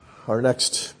Our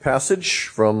next passage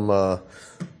from the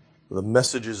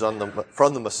messages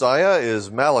from the Messiah is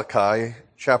Malachi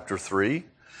chapter 3,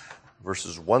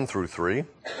 verses 1 through 3.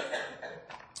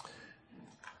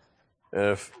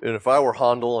 And if I were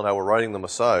Handel and I were writing the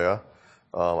Messiah,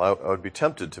 I would be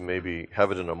tempted to maybe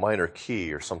have it in a minor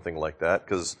key or something like that,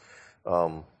 because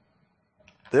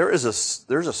there's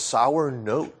a sour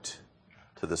note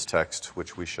to this text,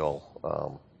 which we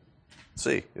shall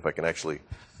see if I can actually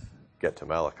get to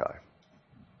Malachi.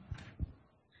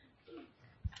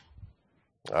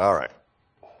 All right.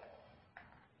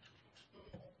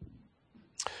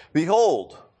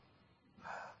 Behold,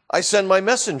 I send my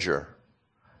messenger,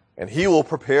 and he will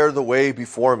prepare the way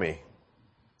before me.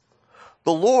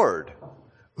 The Lord,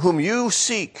 whom you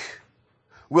seek,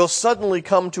 will suddenly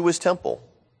come to his temple.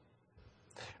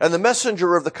 And the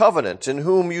messenger of the covenant, in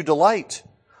whom you delight,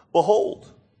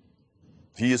 behold,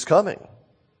 he is coming,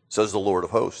 says the Lord of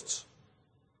hosts.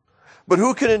 But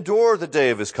who can endure the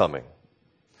day of his coming?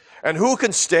 And who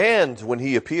can stand when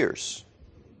he appears?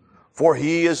 For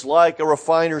he is like a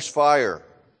refiner's fire,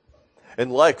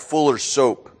 and like fuller's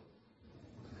soap.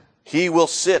 He will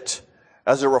sit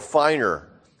as a refiner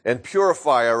and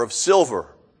purifier of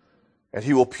silver, and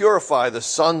he will purify the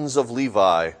sons of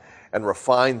Levi and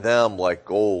refine them like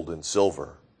gold and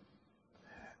silver.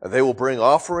 And they will bring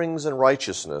offerings in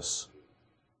righteousness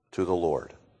to the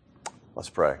Lord.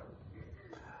 Let's pray.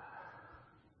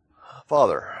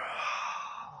 Father,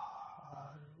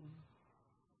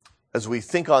 as we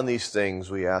think on these things,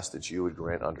 we ask that you would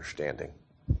grant understanding,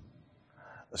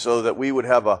 so that we would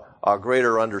have a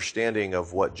greater understanding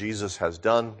of what Jesus has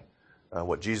done,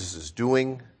 what Jesus is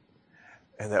doing,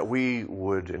 and that we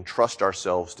would entrust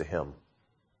ourselves to him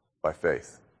by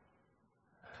faith.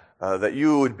 That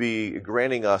you would be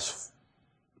granting us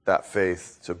that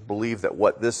faith to believe that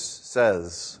what this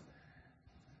says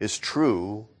is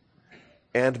true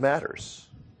and matters,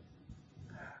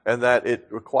 and that it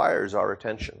requires our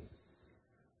attention,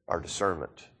 our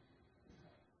discernment,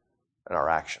 and our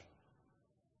action.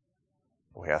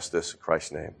 We ask this in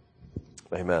Christ's name.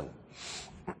 Amen.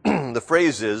 The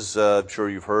phrase is, I'm sure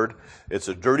you've heard, it's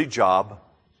a dirty job,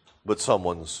 but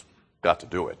someone's got to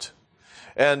do it.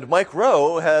 And Mike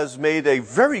Rowe has made a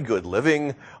very good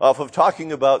living off of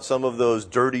talking about some of those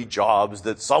dirty jobs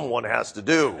that someone has to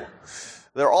do.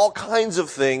 There are all kinds of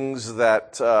things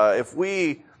that if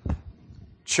we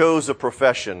chose a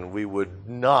profession, we would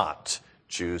not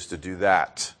choose to do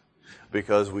that,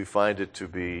 because we find it to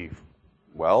be,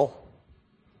 well,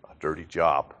 a dirty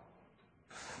job.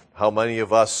 How many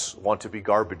of us want to be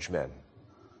garbage men?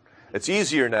 It's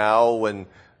easier now when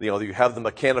you have the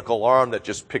mechanical arm that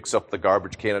just picks up the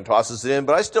garbage can and tosses it in.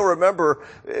 But I still remember,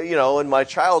 in my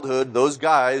childhood, those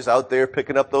guys out there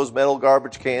picking up those metal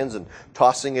garbage cans and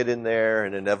tossing it in there,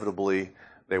 and inevitably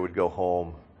they would go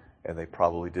home and they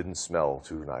probably didn't smell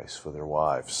too nice for their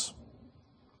wives.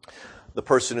 The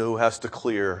person who has to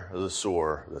clear the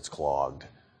sewer that's clogged.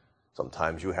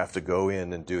 Sometimes you have to go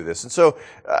in and do this. And so,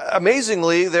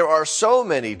 amazingly, there are so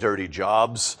many dirty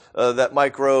jobs that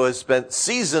Mike Rowe has spent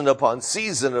season upon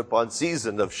season upon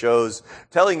season of shows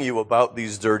telling you about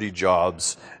these dirty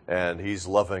jobs, and he's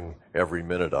loving every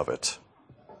minute of it.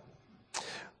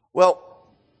 Well,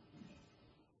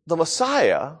 the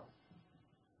Messiah,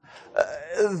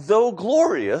 though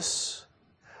glorious,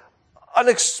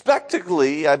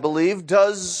 unexpectedly, I believe,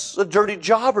 does a dirty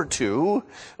job or two,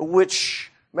 which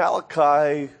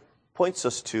Malachi points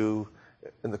us to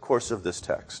in the course of this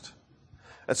text.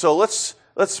 And so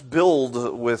let's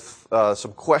build with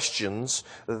some questions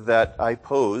that I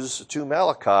pose to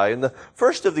Malachi. And the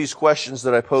first of these questions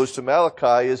that I pose to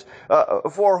Malachi is,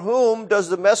 for whom does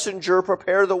the messenger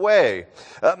prepare the way?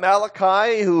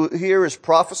 Malachi, who here is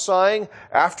prophesying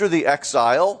after the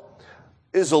exile,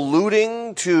 is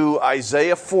alluding to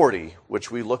Isaiah 40, which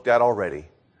we looked at already.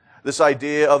 This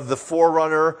idea of the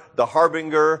forerunner, the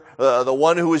harbinger, the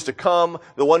one who is to come,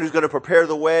 the one who's going to prepare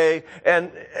the way.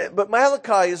 But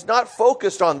Malachi is not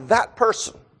focused on that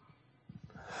person.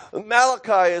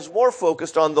 Malachi is more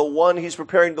focused on the one he's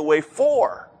preparing the way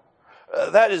for.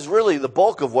 That is really the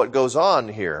bulk of what goes on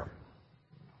here.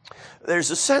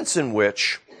 There's a sense in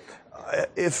which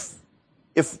if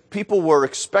people were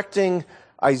expecting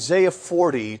Isaiah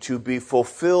 40 to be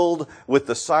fulfilled with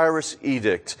the Cyrus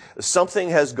edict, something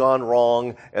has gone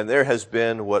wrong, and there has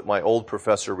been what my old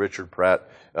professor Richard Pratt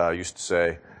used to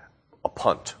say, a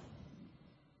punt.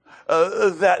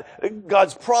 That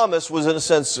God's promise was, in a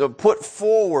sense, put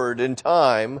forward in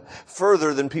time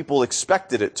further than people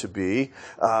expected it to be.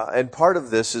 And part of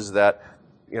this is that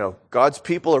God's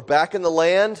people are back in the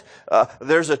land. Now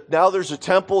there's a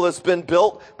temple that's been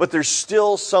built, but there's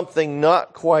still something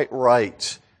not quite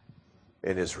right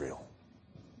in Israel,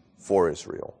 for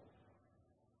Israel.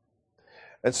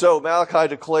 And so Malachi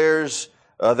declares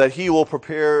that he will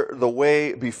prepare the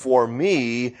way before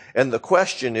me, and the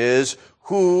question is,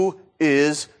 who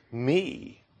is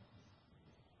me?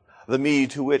 The me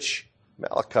to which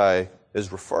Malachi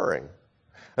is referring.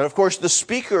 And of course, the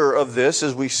speaker of this,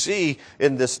 as we see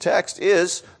in this text,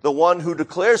 is the one who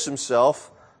declares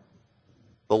himself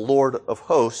the Lord of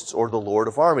hosts, or the Lord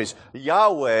of armies,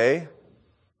 Yahweh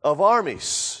of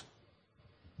armies.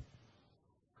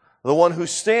 The one who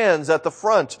stands at the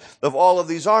front of all of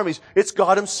these armies. It's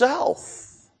God himself.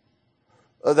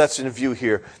 That's in view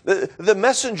here. The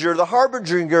messenger, the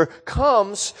harbinger,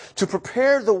 comes to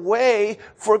prepare the way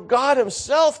for God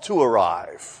himself to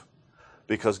arrive.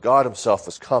 Because God himself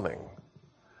is coming.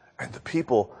 And the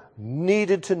people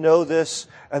needed to know this,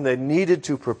 and they needed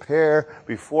to prepare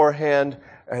beforehand.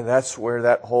 And that's where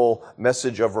that whole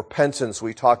message of repentance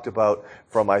we talked about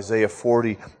from Isaiah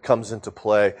 40 comes into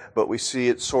play. But we see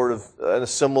it sort of in a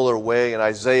similar way in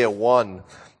Isaiah 1.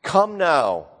 Come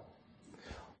now.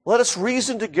 Let us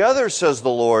reason together, says the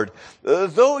Lord.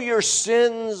 Though your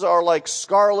sins are like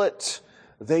scarlet,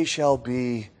 they shall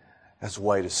be as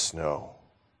white as snow.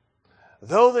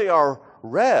 Though they are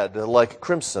red like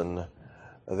crimson,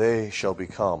 they shall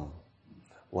become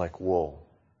like wool.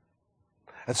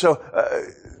 And so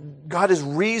God is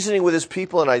reasoning with his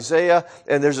people in Isaiah,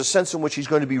 and there's a sense in which he's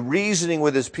going to be reasoning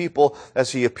with his people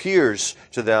as he appears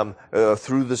to them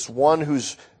through this one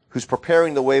who's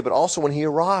preparing the way, but also when he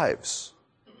arrives.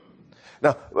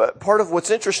 Now, part of what's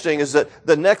interesting is that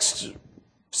the next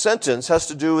sentence has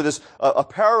to do with this, a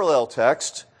parallel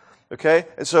text, okay?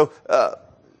 And so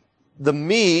the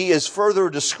me is further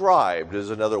described,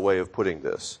 is another way of putting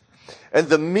this. And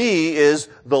the me is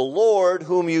the Lord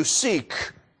whom you seek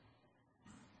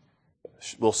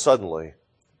will suddenly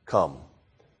come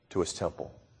to his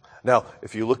temple. Now,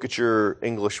 if you look at your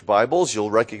English Bibles, you'll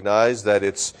recognize that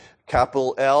it's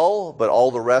capital L, but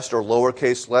all the rest are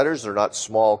lowercase letters. They're not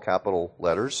small capital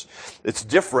letters. It's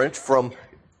different from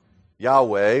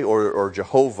Yahweh or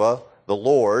Jehovah, the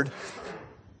Lord.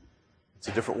 It's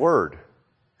a different word.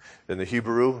 In the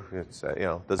Hebrew, it's,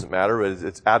 doesn't matter.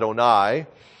 It's Adonai,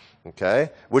 okay,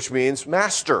 which means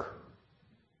master.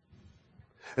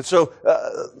 And so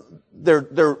they're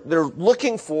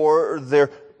looking for,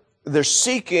 they're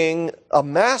seeking a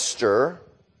master,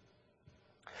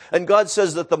 and God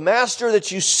says that the master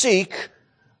that you seek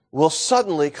will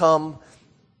suddenly come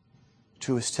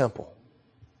to his temple.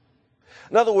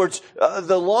 In other words,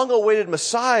 the long-awaited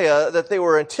Messiah that they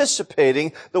were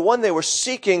anticipating, the one they were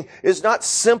seeking, is not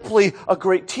simply a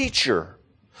great teacher.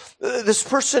 This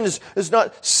person is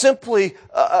not simply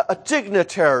a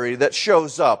dignitary that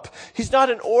shows up. He's not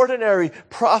an ordinary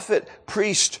prophet,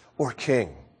 priest, or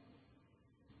king.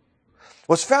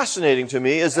 What's fascinating to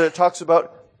me is that it talks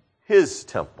about his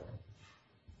temple.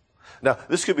 Now,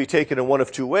 this could be taken in one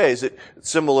of two ways.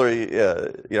 Similarly,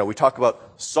 we talk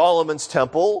about Solomon's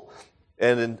temple,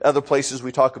 and in other places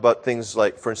we talk about things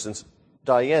like, for instance,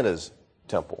 Diana's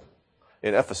temple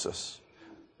in Ephesus.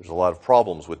 There's a lot of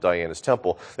problems with Diana's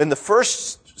temple. In the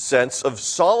first sense of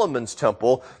Solomon's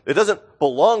temple, it doesn't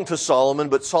belong to Solomon,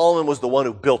 but Solomon was the one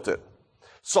who built it.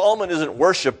 Solomon isn't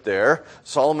worshipped there.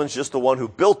 Solomon's just the one who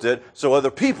built it, so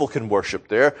other people can worship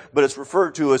there, but it's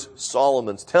referred to as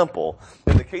Solomon's temple.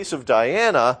 In the case of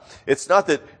Diana, it's not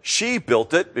that she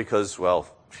built it, because, well,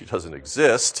 she doesn't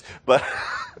exist, but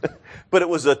but it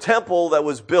was a temple that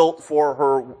was built for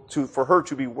her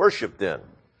to be worshipped in.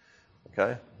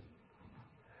 Okay?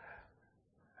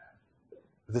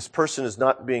 This person is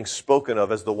not being spoken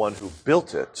of as the one who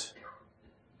built it,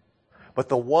 but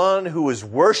the one who is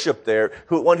worshipped there,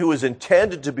 one who is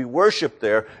intended to be worshipped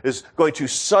there, is going to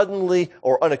suddenly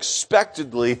or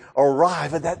unexpectedly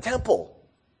arrive at that temple,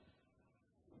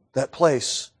 that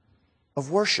place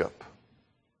of worship.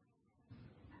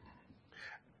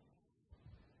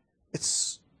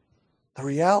 It's the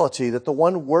reality that the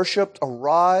one worshipped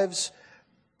arrives,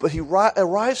 but he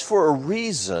arrives for a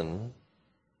reason.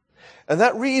 And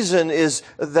that reason is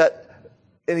that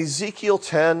in Ezekiel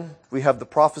 10, we have the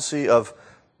prophecy of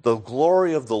the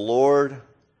glory of the Lord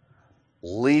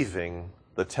leaving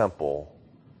the temple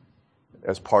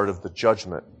as part of the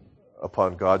judgment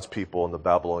upon God's people in the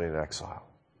Babylonian exile.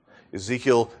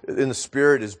 Ezekiel, in the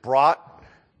Spirit, is brought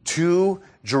to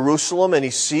Jerusalem, and he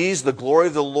sees the glory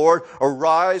of the Lord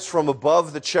arise from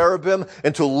above the cherubim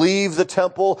and to leave the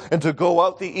temple and to go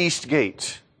out the east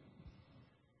gate.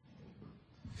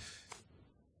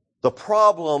 The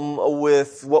problem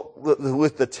with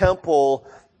the temple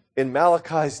in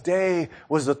Malachi's day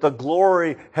was that the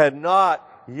glory had not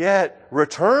yet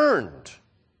returned.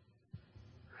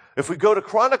 If we go to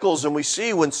Chronicles and we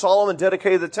see when Solomon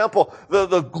dedicated the temple,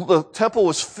 the temple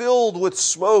was filled with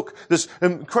smoke, this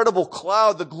incredible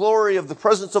cloud, the glory of the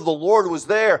presence of the Lord was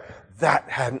there. That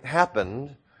hadn't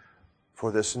happened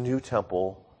for this new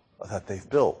temple that they've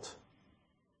built.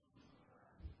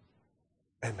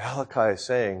 And Malachi is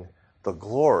saying the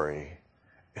glory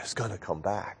is going to come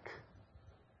back.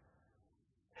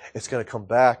 It's going to come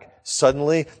back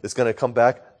suddenly. It's going to come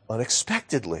back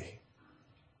unexpectedly.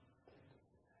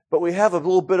 But we have a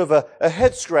little bit of a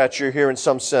head scratcher here in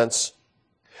some sense.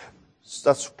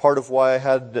 That's part of why I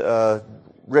had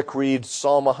Rick read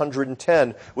Psalm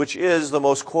 110, which is the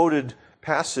most quoted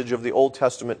passage of the Old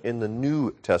Testament in the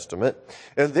New Testament.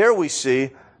 And there we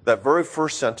see that very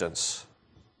first sentence.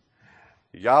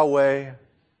 Yahweh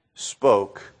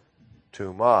spoke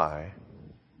to my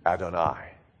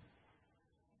Adonai.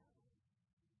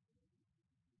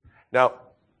 Now,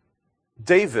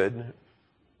 David,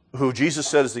 who Jesus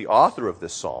said is the author of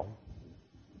this psalm,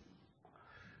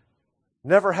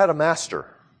 never had a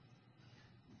master.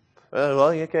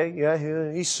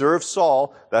 He served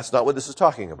Saul. That's not what this is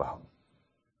talking about.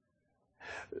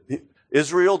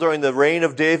 Israel during the reign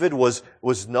of David was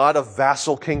not a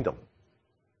vassal kingdom.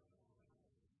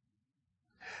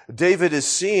 David is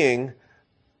seeing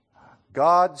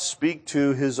God speak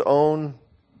to his own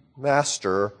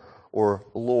master or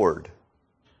Lord.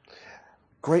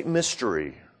 Great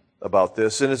mystery about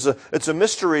this, and it's a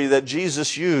mystery that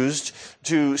Jesus used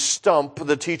to stump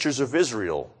the teachers of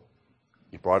Israel.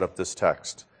 He brought up this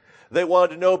text. They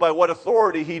wanted to know by what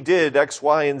authority he did X,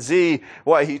 Y, and Z,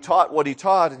 why he taught what he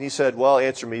taught, and he said, well,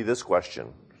 answer me this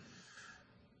question.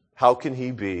 How can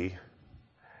he be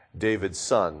David's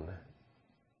son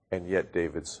and yet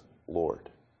David's Lord?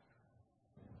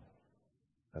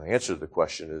 And the answer to the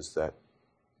question is that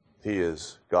he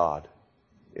is God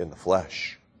in the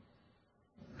flesh,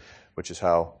 which is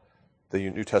how the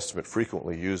New Testament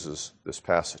frequently uses this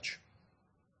passage.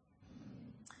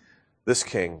 This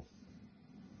king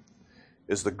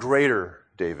is the greater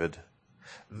David,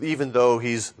 even though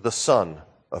he's the son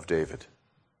of David.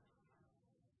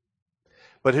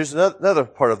 But here's another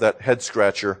part of that head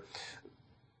scratcher.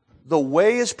 The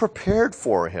way is prepared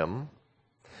for him,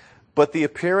 but the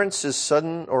appearance is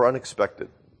sudden or unexpected.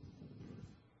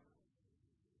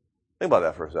 Think about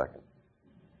that for a second.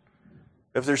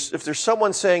 If there's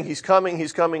someone saying he's coming,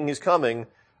 he's coming, he's coming,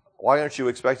 why aren't you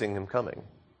expecting him coming?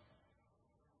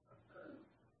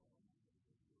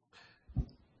 I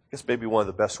guess maybe one of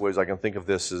the best ways I can think of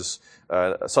this is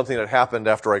something that happened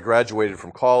after I graduated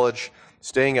from college,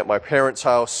 staying at my parents'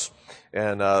 house,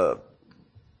 and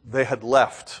they had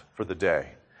left for the day.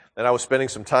 And I was spending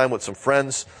some time with some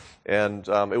friends, and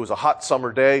it was a hot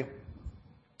summer day,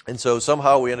 and so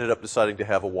somehow we ended up deciding to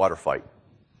have a water fight.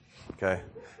 Okay?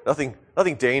 Nothing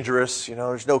dangerous, it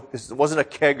wasn't a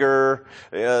kegger,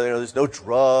 there's no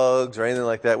drugs or anything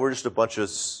like that. We're just a bunch of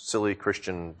silly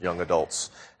Christian young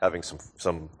adults having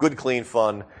some good, clean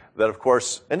fun that, of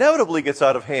course, inevitably gets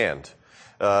out of hand.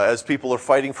 As people are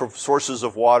fighting for sources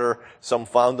of water, some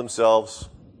found themselves,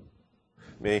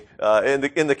 in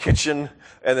the kitchen,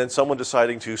 and then someone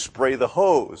deciding to spray the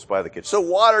hose by the kitchen. So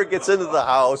water gets into the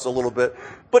house a little bit,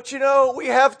 but we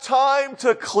have time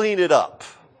to clean it up.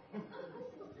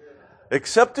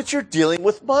 Except that you're dealing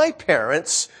with my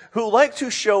parents who like to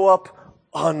show up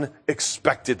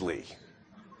unexpectedly.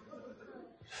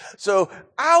 So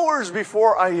hours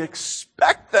before I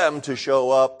expect them to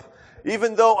show up,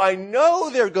 even though I know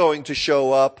they're going to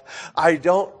show up,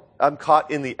 I'm caught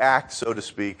in the act, so to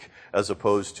speak, as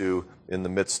opposed to in the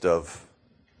midst of,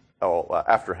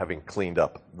 after having cleaned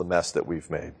up the mess that we've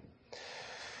made.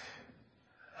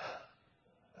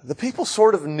 The people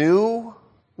sort of knew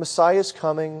Messiah's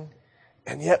coming,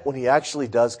 and yet when he actually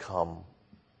does come,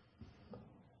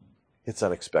 it's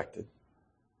unexpected.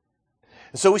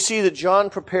 And so we see that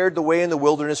John prepared the way in the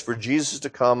wilderness for Jesus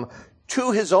to come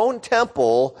to his own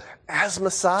temple as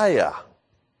Messiah.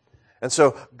 And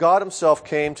so God himself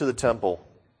came to the temple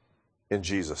in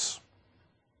Jesus.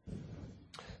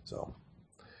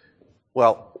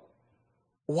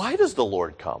 Why does the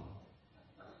Lord come?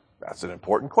 That's an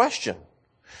important question.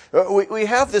 We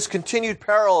have this continued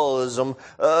parallelism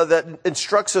that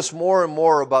instructs us more and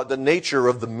more about the nature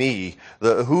of the me,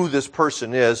 who this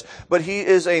person is. But he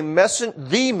is the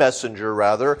messenger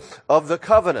of the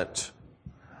covenant.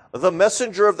 The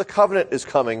messenger of the covenant is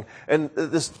coming, and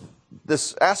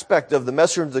this aspect of the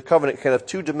messenger of the covenant can have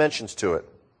two dimensions to it.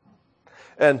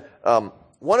 And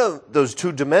one of those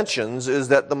two dimensions is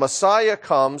that the Messiah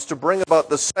comes to bring about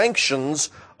the sanctions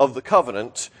of the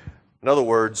covenant. In other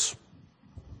words,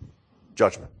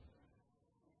 judgment.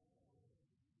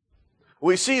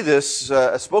 We see this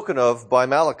spoken of by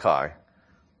Malachi.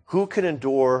 Who can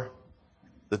endure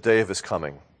the day of his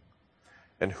coming?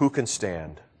 And who can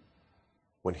stand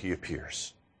when he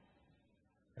appears?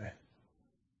 Okay.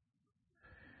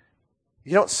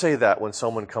 You don't say that when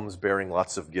someone comes bearing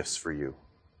lots of gifts for you.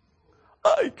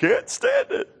 I can't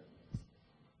stand it.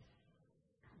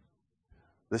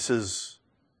 This is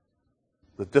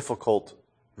the difficult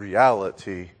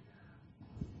reality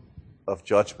of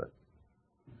judgment.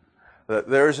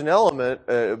 There is an element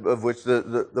of which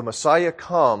the Messiah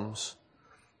comes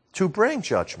to bring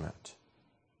judgment.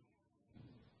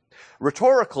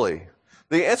 Rhetorically,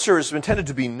 the answer is intended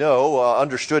to be no,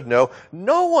 understood no.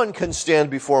 No one can stand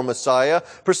before Messiah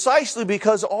precisely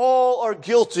because all are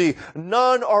guilty.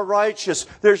 None are righteous.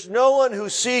 There's no one who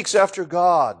seeks after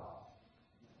God.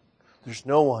 There's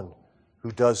no one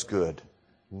who does good.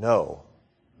 No,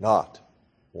 not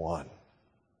one.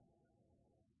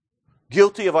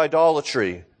 Guilty of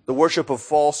idolatry, the worship of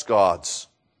false gods.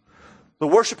 The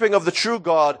worshiping of the true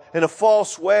God in a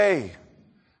false way,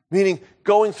 meaning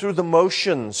going through the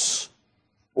motions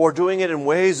or doing it in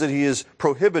ways that he has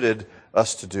prohibited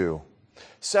us to do.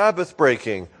 Sabbath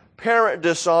breaking, parent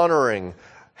dishonoring,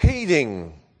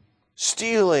 hating,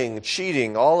 stealing,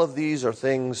 cheating, all of these are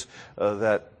things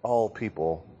that all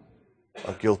people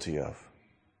are guilty of.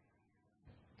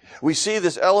 We see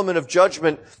this element of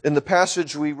judgment in the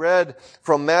passage we read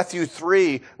from Matthew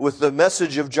 3 with the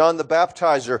message of John the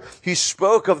Baptizer. He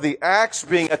spoke of the axe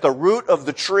being at the root of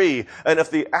the tree, and if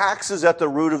the axe is at the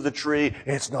root of the tree,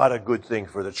 it's not a good thing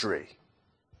for the tree.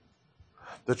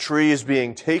 The tree is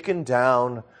being taken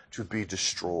down to be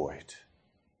destroyed.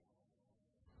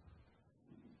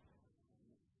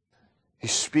 He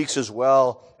speaks as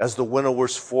well as the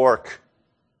winnower's fork.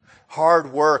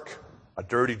 Hard work, a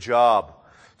dirty job.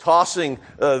 Tossing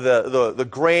the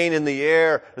grain in the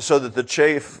air so that the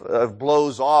chaff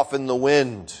blows off in the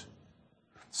wind.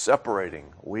 Separating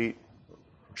wheat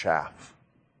from chaff.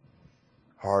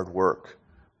 Hard work,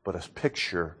 but a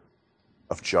picture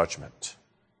of judgment.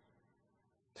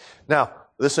 Now,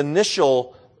 this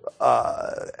initial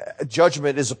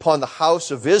judgment is upon the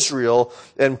house of Israel,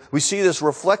 and we see this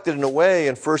reflected in a way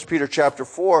in 1 Peter chapter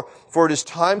 4, for it is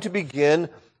time to begin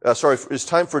it's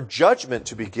time for judgment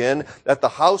to begin at the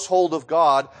household of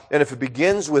God. And if it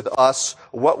begins with us,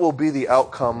 what will be the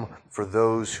outcome for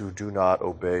those who do not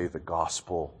obey the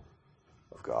gospel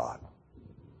of God?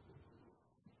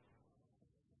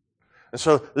 And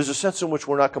so there's a sense in which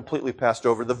we're not completely passed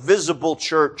over. The visible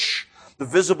church, the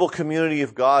visible community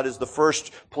of God is the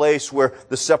first place where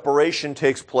the separation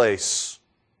takes place.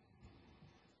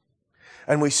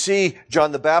 And we see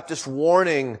John the Baptist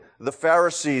warning the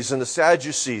Pharisees and the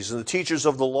Sadducees and the teachers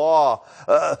of the law.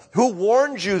 Who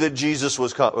warned you that Jesus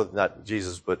was coming? Well, not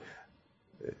Jesus, but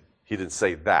he didn't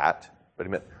say that. But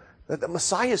he meant that the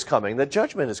Messiah is coming, that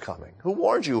judgment is coming. Who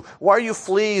warned you? Why you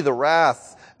flee the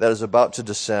wrath that is about to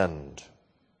descend?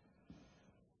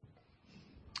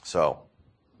 So,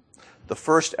 the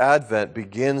first advent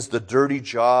begins the dirty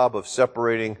job of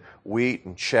separating wheat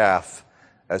and chaff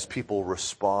as people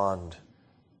respond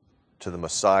to the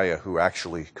Messiah who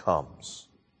actually comes.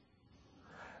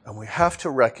 And we have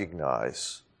to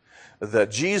recognize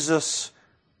that Jesus,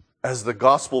 as the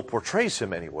gospel portrays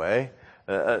him anyway,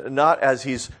 not as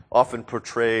he's often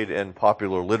portrayed in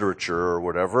popular literature or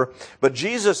whatever, but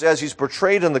Jesus, as he's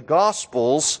portrayed in the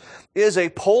Gospels, is a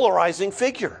polarizing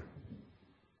figure.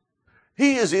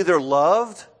 He is either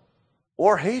loved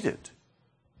or hated.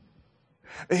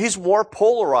 He's more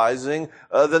polarizing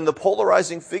than the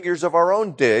polarizing figures of our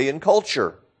own day and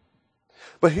culture.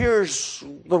 But here's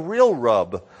the real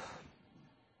rub.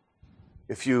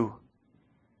 If you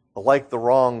like the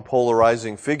wrong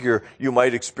polarizing figure, you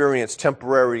might experience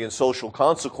temporary and social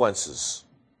consequences.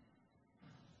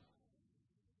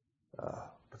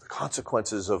 But the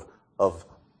consequences of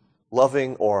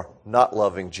loving or not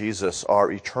loving Jesus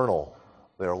are eternal.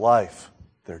 Their life,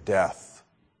 their death.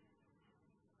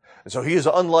 And so he is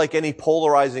unlike any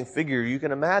polarizing figure you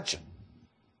can imagine.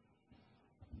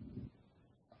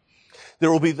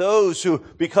 There will be those who,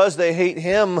 because they hate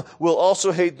him, will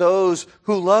also hate those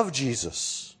who love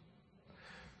Jesus.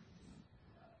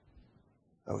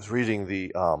 I was reading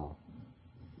the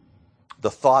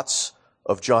thoughts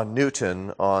of John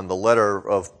Newton on the letter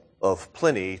of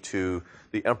Pliny to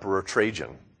the Emperor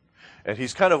Trajan. And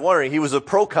he's kind of wondering, he was a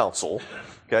proconsul,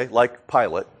 okay, like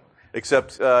Pilate,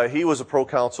 except he was a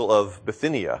proconsul of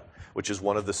Bithynia, which is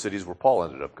one of the cities where Paul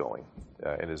ended up going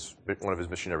in one of his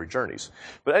missionary journeys.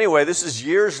 But anyway, this is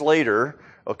years later,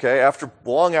 okay,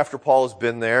 long after Paul has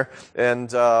been there,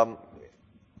 and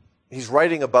he's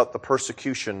writing about the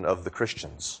persecution of the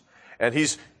Christians. And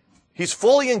he's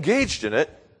fully engaged in it,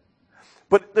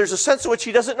 but there's a sense in which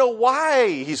he doesn't know why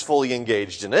he's fully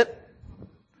engaged in it,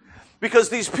 because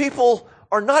these people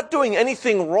are not doing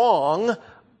anything wrong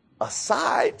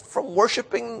aside from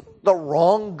worshiping the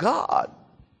wrong God.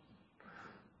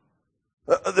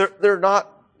 They're not,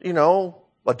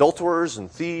 adulterers and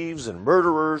thieves and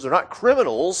murderers. They're not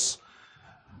criminals.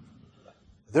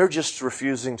 They're just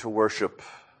refusing to worship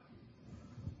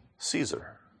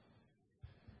Caesar.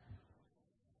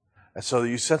 And so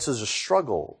you sense there's a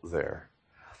struggle there.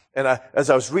 And as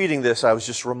I was reading this, I was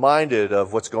just reminded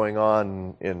of what's going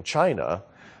on in China.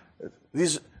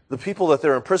 The people that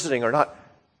they're imprisoning are not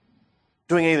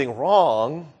doing anything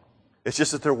wrong. It's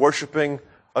just that they're worshiping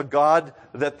a God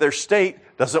that their state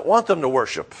doesn't want them to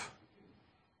worship.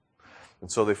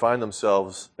 And so they find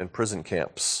themselves in prison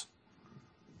camps,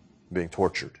 being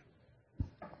tortured.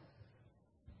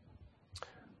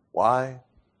 Why?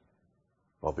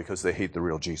 Well, because they hate the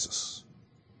real Jesus.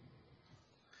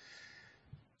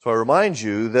 So I remind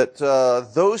you that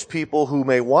those people who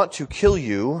may want to kill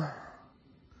you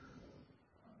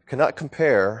cannot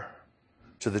compare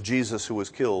to the Jesus who was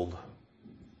killed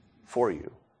for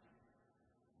you.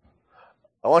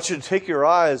 I want you to take your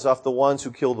eyes off the ones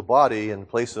who kill the body and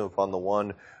place them upon the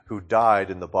one who died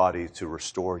in the body to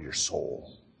restore your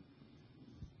soul.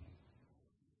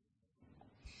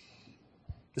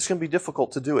 This can be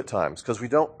difficult to do at times because we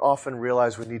don't often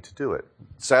realize we need to do it.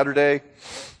 Friday.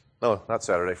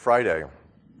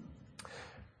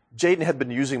 Jaden had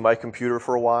been using my computer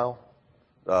for a while,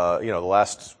 the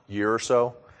last year or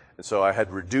so. And so I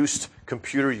had reduced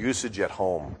computer usage at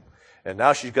home. And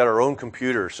now she's got her own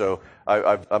computer, so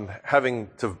I'm having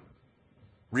to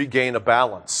regain a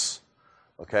balance.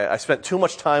 Okay, I spent too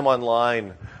much time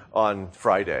online on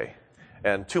Friday.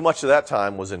 And too much of that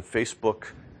time was in Facebook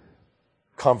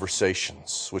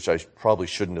conversations, which I probably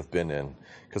shouldn't have been in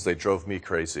because they drove me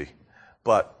crazy.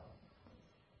 But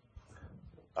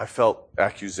I felt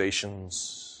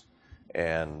accusations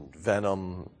and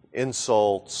venom,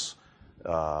 insults, in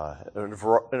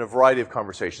a variety of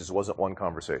conversations. It wasn't one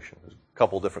conversation. There was a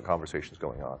couple different conversations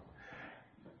going on.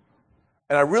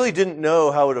 And I really didn't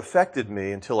know how it affected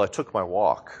me until I took my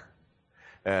walk.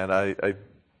 And I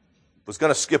was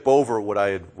going to skip over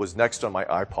what was next on my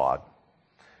iPod.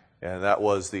 And that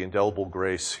was the Indelible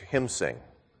Grace hymn sing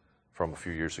from a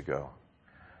few years ago.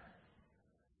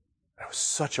 It was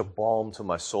such a balm to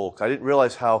my soul, because I didn't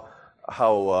realize how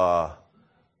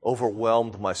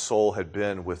overwhelmed my soul had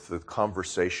been with the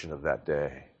conversation of that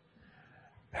day.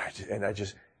 And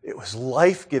it was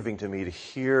life-giving to me to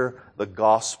hear the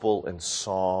gospel in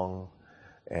song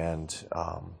and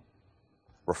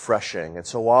refreshing. And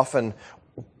so often,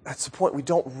 that's the point, we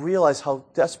don't realize how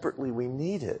desperately we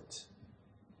need it.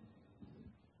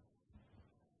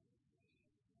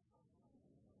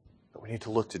 But we need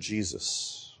to look to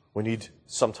Jesus. We need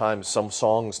sometimes some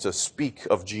songs to speak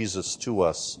of Jesus to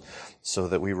us so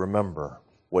that we remember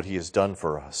what he has done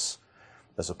for us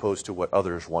as opposed to what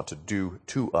others want to do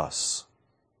to us.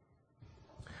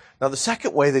 Now, the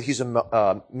second way that he's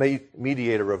a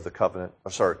mediator of the covenant,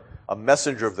 a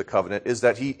messenger of the covenant, is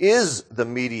that he is the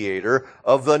mediator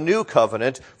of the new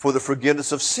covenant for the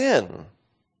forgiveness of sin.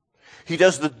 He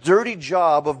does the dirty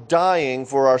job of dying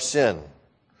for our sin.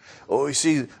 Oh, we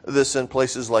see this in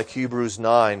places like Hebrews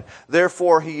 9.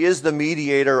 Therefore, he is the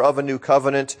mediator of a new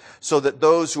covenant, so that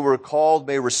those who were called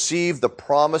may receive the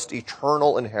promised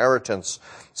eternal inheritance,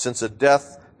 since a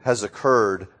death has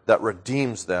occurred that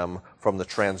redeems them from the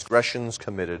transgressions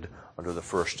committed under the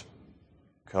first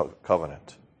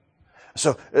covenant.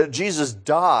 So Jesus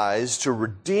dies to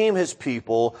redeem his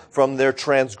people from their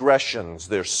transgressions,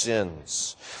 their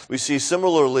sins. We see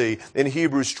similarly in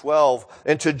Hebrews 12,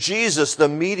 and to Jesus, the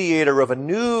mediator of a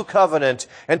new covenant,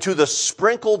 and to the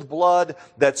sprinkled blood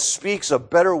that speaks a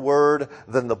better word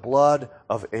than the blood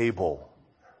of Abel.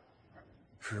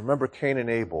 If you remember Cain and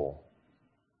Abel,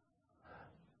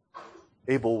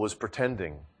 Abel was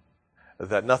pretending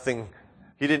that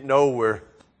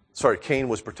Cain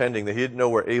was pretending that he didn't know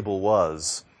where Abel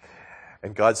was.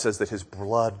 And God says that his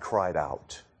blood cried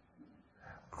out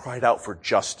for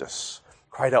justice,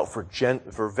 cried out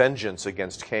for vengeance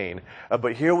against Cain.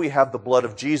 But here we have the blood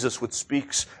of Jesus, which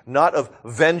speaks not of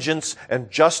vengeance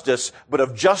and justice, but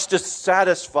of justice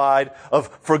satisfied, of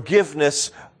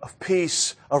forgiveness, of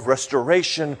peace, of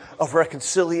restoration, of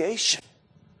reconciliation.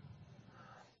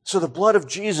 So the blood of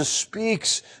Jesus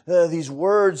speaks these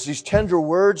words, these tender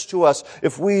words to us,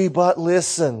 if we but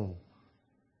listen.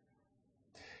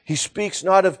 He speaks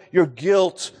not of your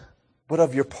guilt, but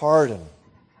of your pardon.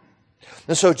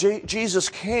 And so Jesus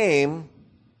came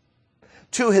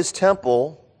to his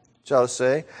temple, shall I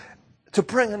say, to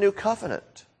bring a new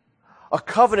covenant. A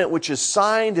covenant which is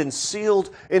signed and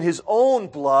sealed in his own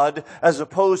blood as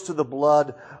opposed to the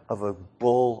blood of a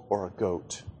bull or a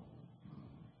goat.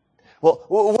 Well,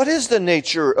 what is the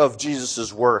nature of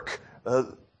Jesus' work?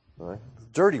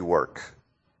 Dirty work,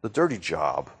 the dirty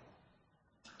job.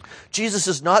 Jesus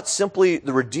is not simply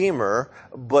the Redeemer,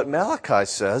 but Malachi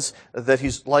says that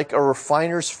he's like a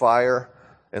refiner's fire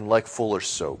and like fuller's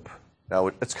soap. Now,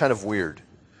 it's kind of weird.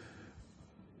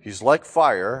 He's like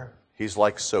fire, he's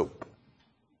like soap.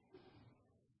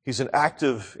 He's an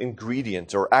active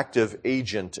ingredient or active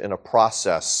agent in a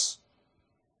process.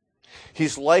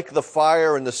 He's like the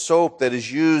fire and the soap that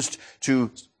is used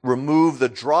to remove the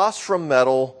dross from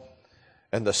metal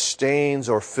and the stains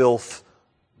or filth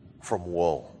from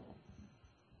wool.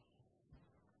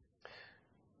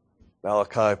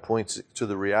 Malachi points to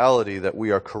the reality that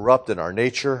we are corrupt in our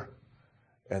nature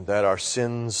and that our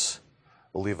sins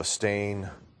will leave a stain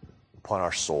upon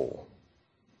our soul.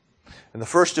 In the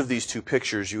first of these two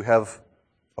pictures, you have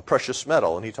a precious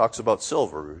metal, and he talks about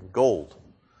silver and gold.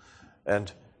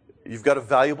 And you've got a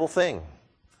valuable thing.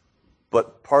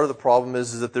 But part of the problem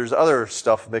is that there's other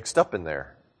stuff mixed up in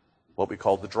there, what we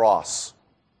call the dross.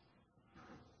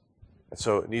 And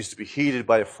so it needs to be heated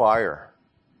by a fire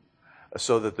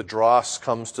so that the dross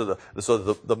comes to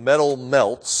the metal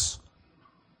melts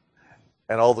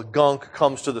and all the gunk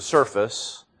comes to the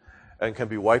surface and can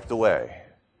be wiped away,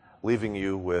 leaving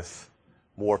you with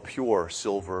more pure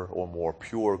silver or more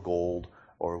pure gold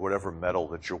or whatever metal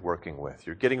that you're working with.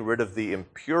 You're getting rid of the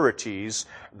impurities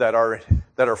that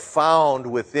are found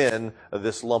within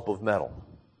this lump of metal.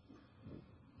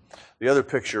 The other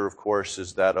picture, of course,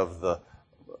 is that of the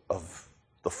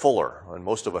fuller. And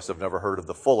most of us have never heard of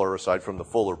the fuller aside from the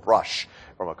fuller brush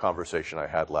from a conversation I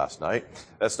had last night.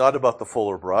 That's not about the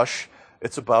fuller brush.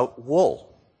 It's about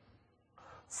wool.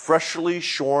 Freshly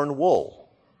shorn wool.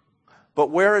 But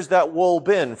where has that wool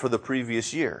been for the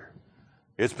previous year?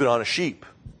 It's been on a sheep.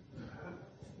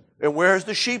 And where has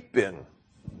the sheep been?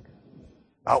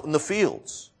 Out in the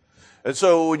fields. And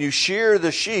so when you shear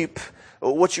the sheep,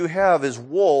 what you have is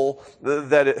wool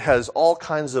that it has all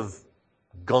kinds of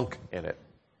gunk in it.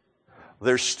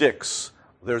 There's sticks,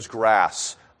 there's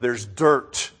grass, there's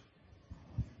dirt,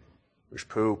 there's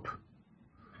poop.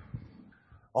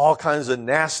 All kinds of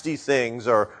nasty things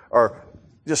are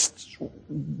just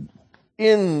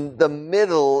in the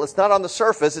middle. It's not on the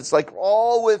surface. It's like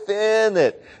all within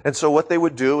it. And so what they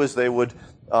would do is they would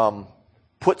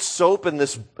put soap in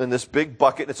this big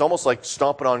bucket. It's almost like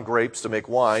stomping on grapes to make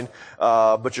wine,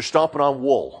 but you're stomping on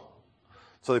wool.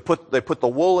 So they put the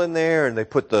wool in there and they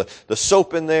put the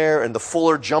soap in there, and the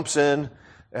fuller jumps in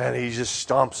and he just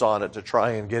stomps on it to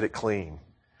try and get it clean.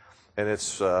 And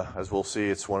it's, as we'll see,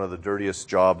 it's one of the dirtiest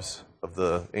jobs of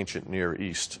the ancient Near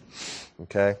East.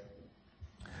 Okay?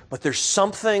 But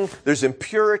there's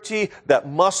impurity that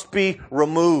must be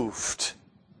removed.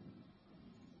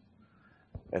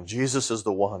 And Jesus is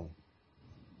the one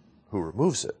who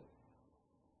removes it.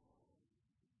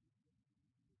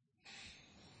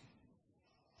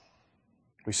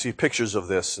 We see pictures of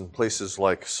this in places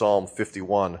like Psalm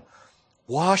 51.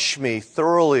 Wash me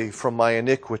thoroughly from my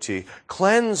iniquity.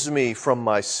 Cleanse me from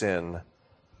my sin.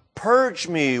 Purge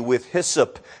me with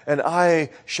hyssop, and I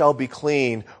shall be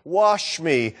clean. Wash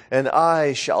me, and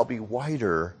I shall be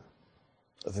whiter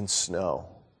than snow.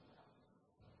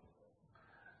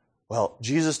 Well,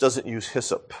 Jesus doesn't use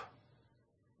hyssop.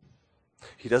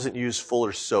 He doesn't use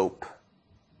fuller's soap.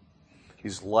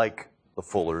 He's like the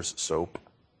fuller's soap.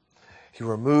 He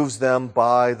removes them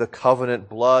by the covenant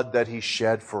blood that he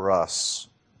shed for us.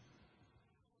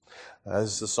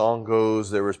 As the song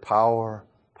goes, there is power,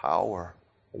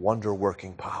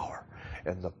 wonder-working power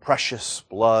in the precious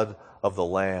blood of the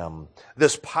Lamb.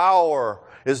 This power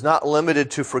is not limited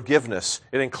to forgiveness.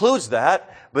 It includes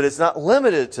that, but it's not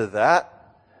limited to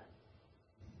that.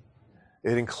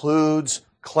 It includes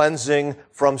cleansing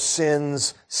from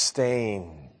sin's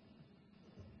stain.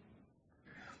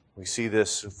 We see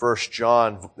this in 1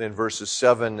 John in verses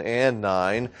 7 and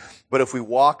 9. But if we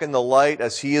walk in the light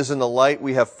as he is in the light,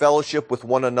 we have fellowship with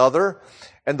one another.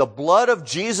 And the blood of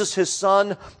Jesus, his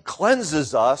Son,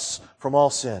 cleanses us from all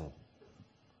sin.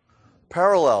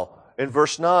 Parallel in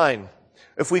verse 9.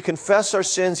 If we confess our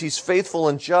sins, he's faithful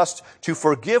and just to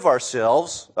forgive our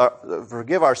sins.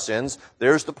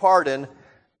 There's the pardon.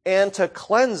 and to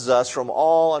cleanse us from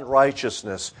all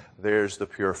unrighteousness. There's the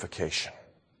purification.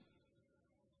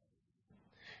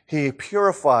 He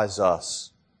purifies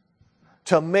us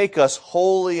to make us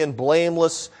holy and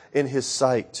blameless in His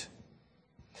sight.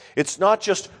 It's not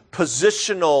just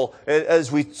positional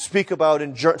as we speak about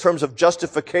in terms of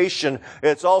justification.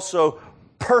 It's also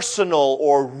personal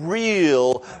or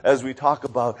real as we talk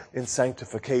about in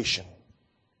sanctification.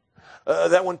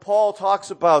 That when Paul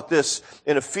talks about this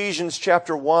in Ephesians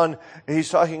chapter 1, he's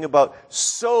talking about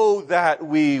so that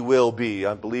we will be.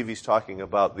 I believe he's talking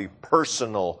about the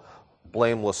personal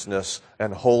blamelessness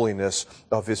and holiness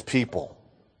of His people.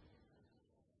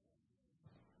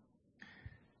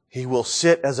 He will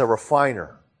sit as a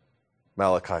refiner,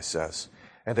 Malachi says,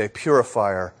 and a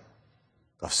purifier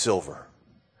of silver.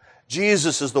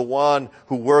 Jesus is the one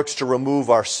who works to remove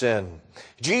our sin.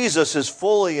 Jesus is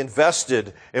fully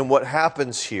invested in what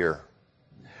happens here.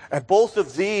 And both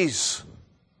of these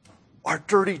are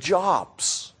dirty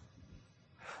jobs.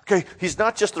 Okay, He's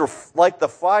not just like the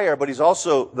fire, but He's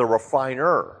also the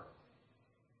refiner.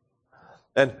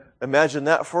 And imagine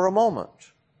that for a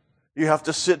moment. You have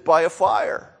to sit by a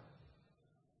fire.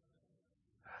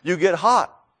 You get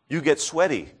hot. You get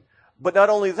sweaty. But not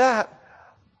only that,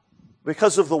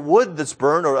 because of the wood that's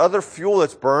burned or other fuel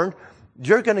that's burned,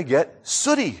 you're going to get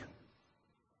sooty.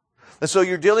 And so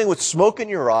you're dealing with smoke in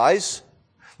your eyes.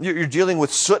 You're dealing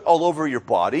with soot all over your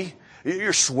body.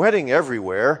 You're sweating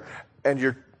everywhere. And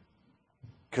you're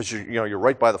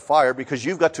right by the fire because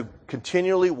you've got to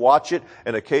continually watch it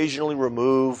and occasionally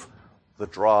remove the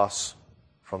dross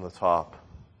from the top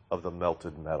of the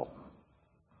melted metal.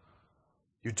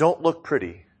 You don't look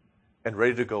pretty and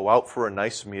ready to go out for a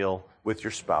nice meal with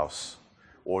your spouse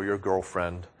or your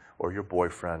girlfriend or your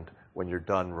boyfriend when you're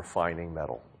done refining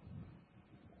metal.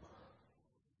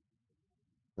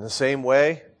 In the same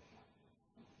way,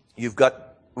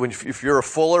 if you're a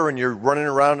fuller and you're running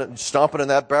around and stomping in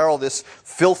that barrel, this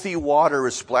filthy water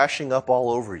is splashing up all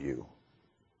over you.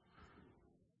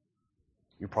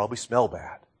 You probably smell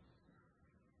bad.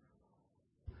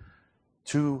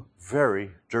 Two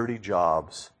very dirty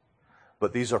jobs,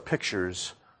 but these are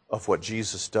pictures of what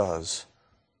Jesus does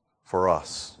for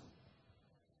us.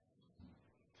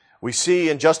 We see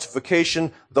in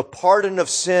justification the pardon of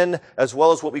sin as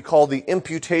well as what we call the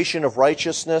imputation of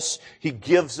righteousness. He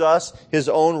gives us His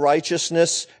own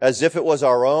righteousness as if it was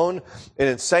our own. And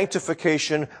in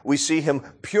sanctification, we see Him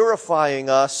purifying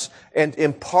us and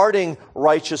imparting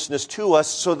righteousness to us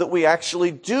so that we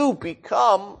actually do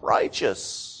become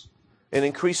righteous in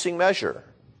increasing measure.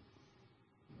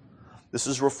 This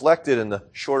is reflected in the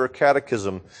shorter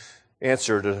catechism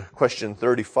answer to question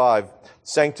 35.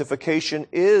 Sanctification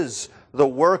is the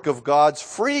work of God's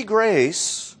free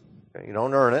grace. You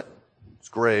don't earn it. It's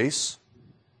grace.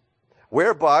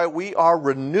 Whereby we are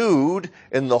renewed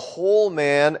in the whole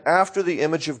man after the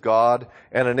image of God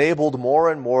and enabled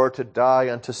more and more to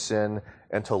die unto sin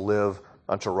and to live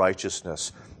unto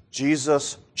righteousness.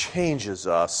 Jesus changes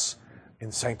us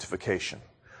in sanctification.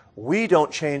 We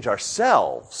don't change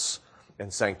ourselves in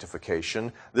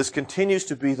sanctification. This continues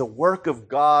to be the work of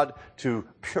God to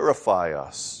purify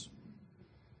us.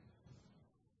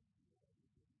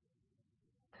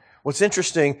 What's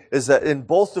interesting is that in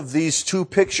both of these two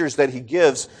pictures that He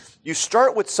gives, you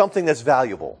start with something that's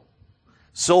valuable.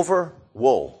 Silver,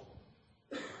 wool.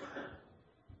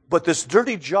 But this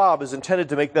dirty job is intended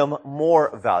to make them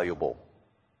more valuable.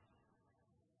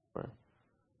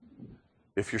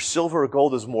 If your silver or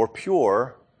gold is more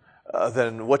pure,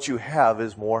 then what you have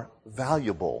is more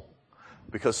valuable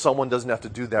because someone doesn't have to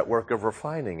do that work of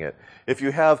refining it. If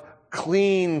you have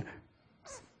clean,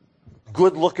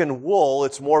 good-looking wool,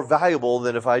 it's more valuable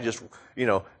than if I just,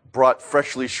 brought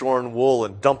freshly shorn wool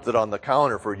and dumped it on the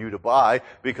counter for you to buy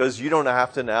because you don't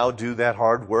have to now do that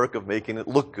hard work of making it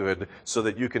look good so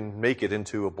that you can make it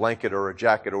into a blanket or a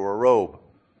jacket or a robe.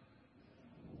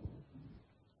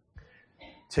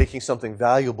 Taking something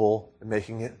valuable and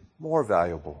making it more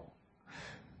valuable.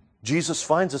 Jesus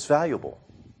finds us valuable.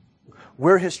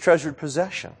 We're His treasured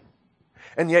possession.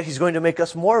 And yet He's going to make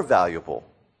us more valuable.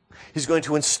 He's going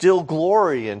to instill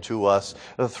glory into us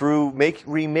through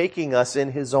remaking us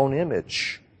in His own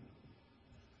image.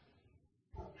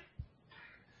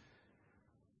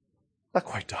 Not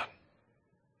quite done.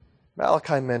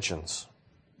 Malachi mentions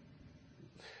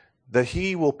that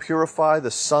He will purify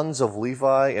the sons of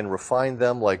Levi and refine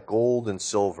them like gold and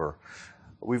silver.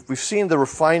 We've seen the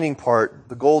refining part,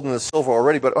 the gold and the silver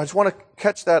already, but I just want to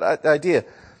catch that idea.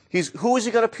 Who is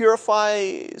He going to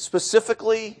purify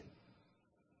specifically?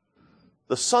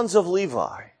 The sons of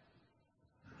Levi.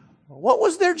 What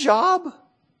was their job?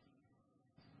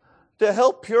 to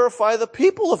help purify the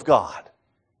people of God.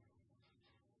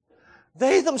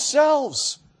 They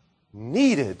themselves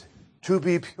needed to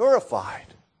be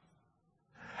purified.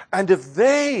 And if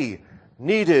they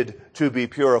needed to be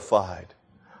purified,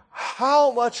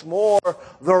 how much more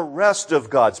the rest of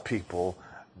God's people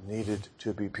needed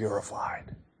to be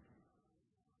purified.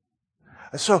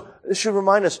 And so this should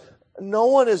remind us, no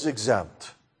one is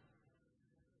exempt.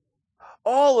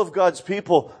 All of God's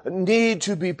people need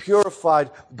to be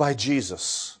purified by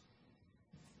Jesus.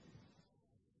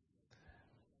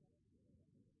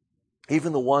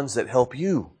 Even the ones that help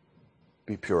you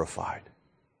be purified.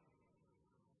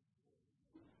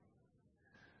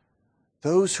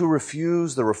 Those who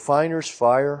refuse the refiner's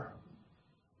fire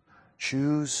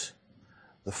choose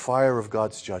the fire of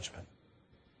God's judgment.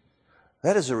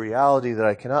 That is a reality that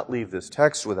I cannot leave this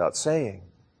text without saying.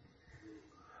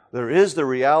 There is the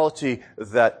reality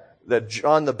that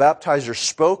John the Baptizer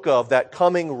spoke of, that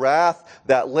coming wrath,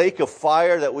 that lake of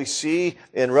fire that we see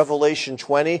in Revelation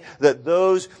 20, that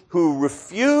those who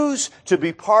refuse to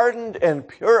be pardoned and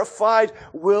purified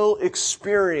will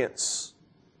experience.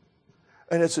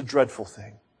 And it's a dreadful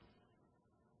thing.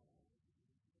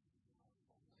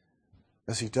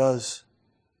 As he does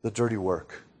the dirty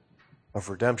work of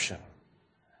redemption,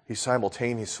 he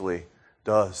simultaneously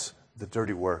does the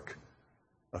dirty work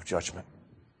of judgment.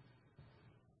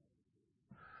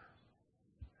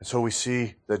 And so we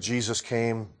see that Jesus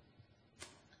came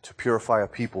to purify a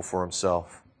people for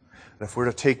himself. And if we're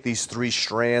to take these three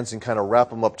strands and kind of wrap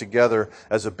them up together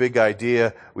as a big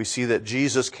idea, we see that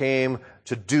Jesus came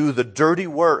to do the dirty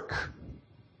work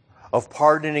of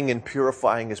pardoning and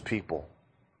purifying his people.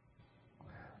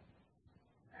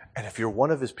 And if you're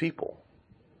one of his people,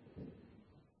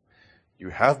 you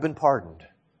have been pardoned,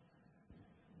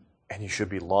 and you should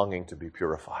be longing to be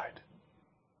purified.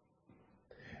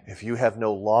 If you have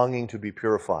no longing to be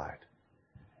purified,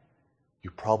 you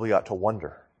probably ought to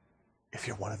wonder if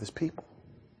you're one of his people.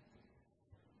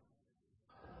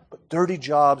 But dirty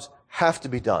jobs have to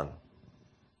be done.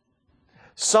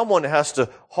 Someone has to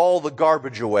haul the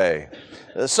garbage away.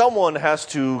 Someone has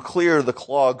to clear the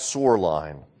clogged sewer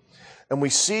line. And we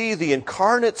see the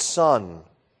incarnate Son,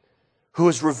 who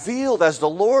is revealed as the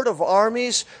Lord of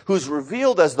armies, who is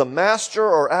revealed as the Master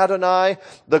or Adonai,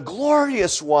 the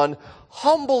glorious one,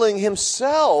 humbling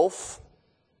himself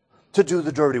to do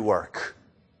the dirty work.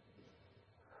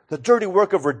 The dirty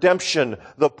work of redemption,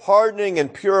 the pardoning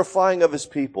and purifying of his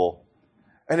people.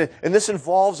 And this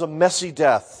involves a messy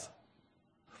death.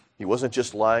 He wasn't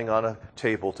just lying on a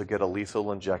table to get a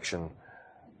lethal injection,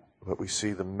 but we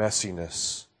see the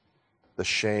messiness, the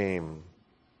shame,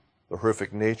 the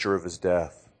horrific nature of his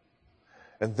death.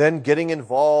 And then getting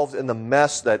involved in the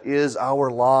mess that is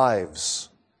our lives.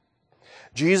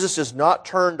 Jesus is not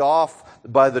turned off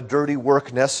by the dirty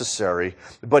work necessary,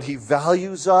 but he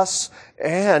values us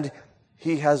and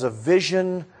he has a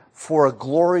vision for a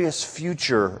glorious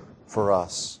future for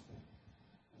us.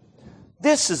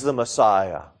 This is the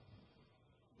Messiah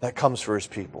that comes for his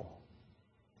people.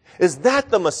 Is that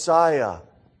the Messiah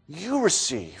you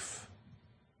receive?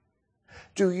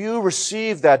 Do you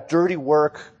receive that dirty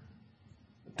work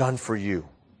done for you?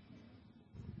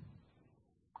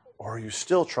 Or are you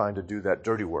still trying to do that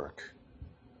dirty work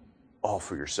all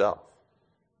for yourself?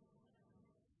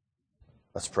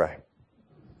 Let's pray.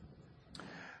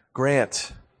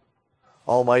 Grant,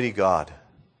 Almighty God,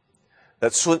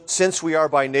 that since we are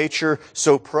by nature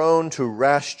so prone to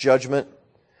rash judgment,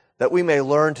 that we may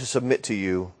learn to submit to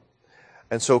you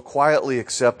and so quietly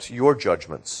accept your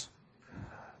judgments,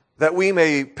 that we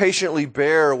may patiently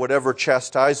bear whatever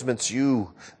chastisements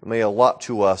you may allot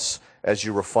to us as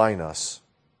you refine us.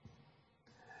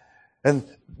 And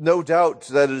no doubt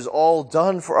that it is all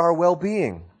done for our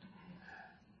well-being,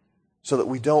 so that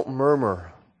we don't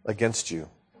murmur against you,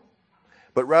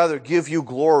 but rather give you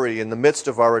glory in the midst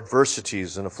of our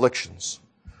adversities and afflictions.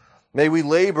 May we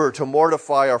labor to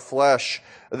mortify our flesh,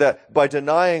 that by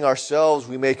denying ourselves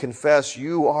we may confess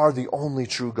you are the only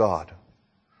true God,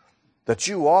 that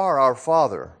you are our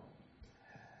Father,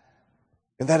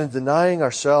 and that in denying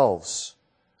ourselves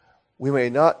we may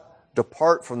not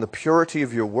depart from the purity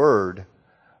of your word,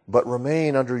 but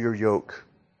remain under your yoke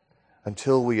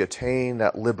until we attain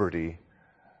that liberty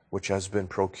which has been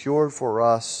procured for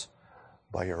us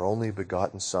by your only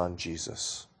begotten Son,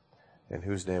 Jesus, in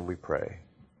whose name we pray.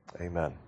 Amen.